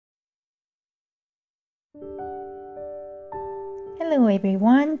Hello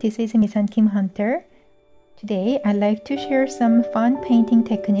everyone, this is MiSun Kim Hunter. Today I'd like to share some fun painting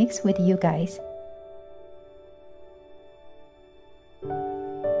techniques with you guys.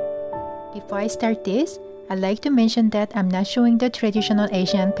 Before I start this, I'd like to mention that I'm not showing the traditional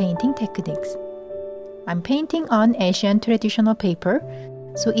Asian painting techniques. I'm painting on Asian traditional paper,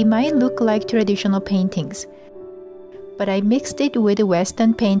 so it might look like traditional paintings, but I mixed it with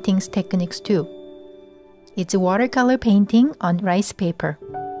Western paintings techniques too. It's a watercolor painting on rice paper.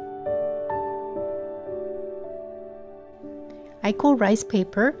 I call rice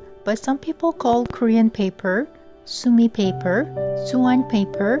paper, but some people call Korean paper, sumi paper, suan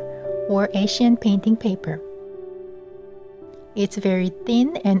paper, or Asian painting paper. It's very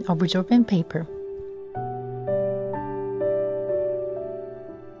thin and absorbent paper.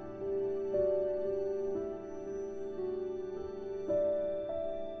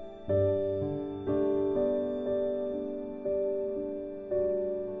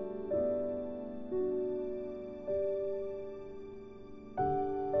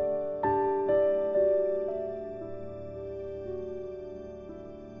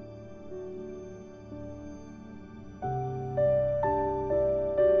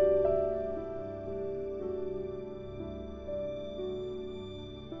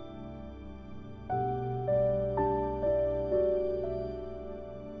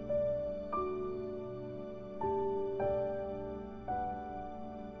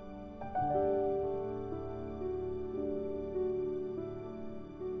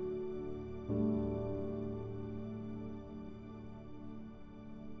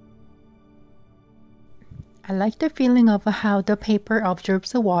 I like the feeling of how the paper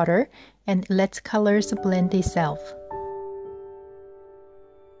absorbs the water and lets colors blend itself.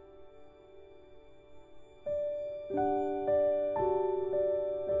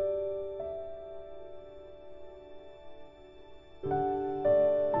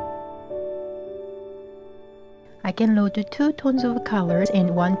 I can load 2 tones of colors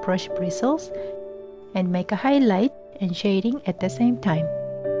in one brush bristles and make a highlight and shading at the same time.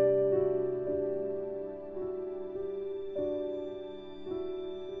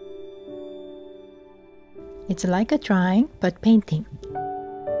 It's like a drawing, but painting.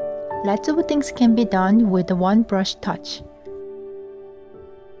 Lots of things can be done with one brush touch.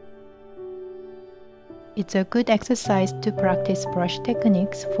 It's a good exercise to practice brush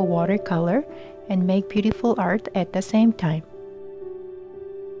techniques for watercolor and make beautiful art at the same time.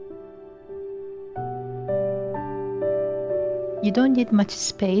 You don't need much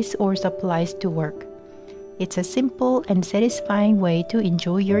space or supplies to work. It's a simple and satisfying way to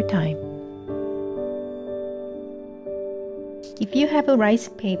enjoy your time. If you have a rice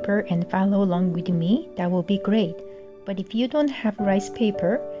paper and follow along with me, that will be great. But if you don't have rice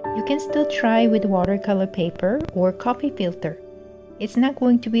paper, you can still try with watercolor paper or coffee filter. It's not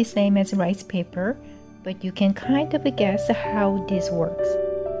going to be same as rice paper, but you can kind of guess how this works.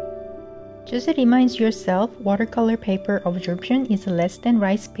 Just remind yourself watercolor paper absorption is less than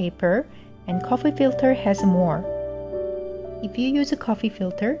rice paper and coffee filter has more. If you use a coffee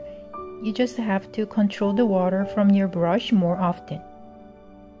filter, you just have to control the water from your brush more often.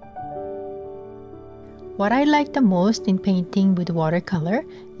 What I like the most in painting with watercolor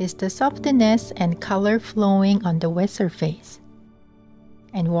is the softness and color flowing on the wet surface.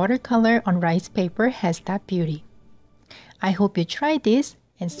 And watercolor on rice paper has that beauty. I hope you try this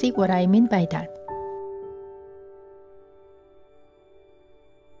and see what I mean by that.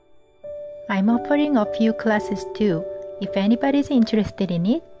 I'm offering a few classes too. If anybody's interested in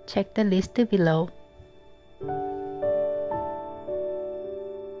it, check the list below.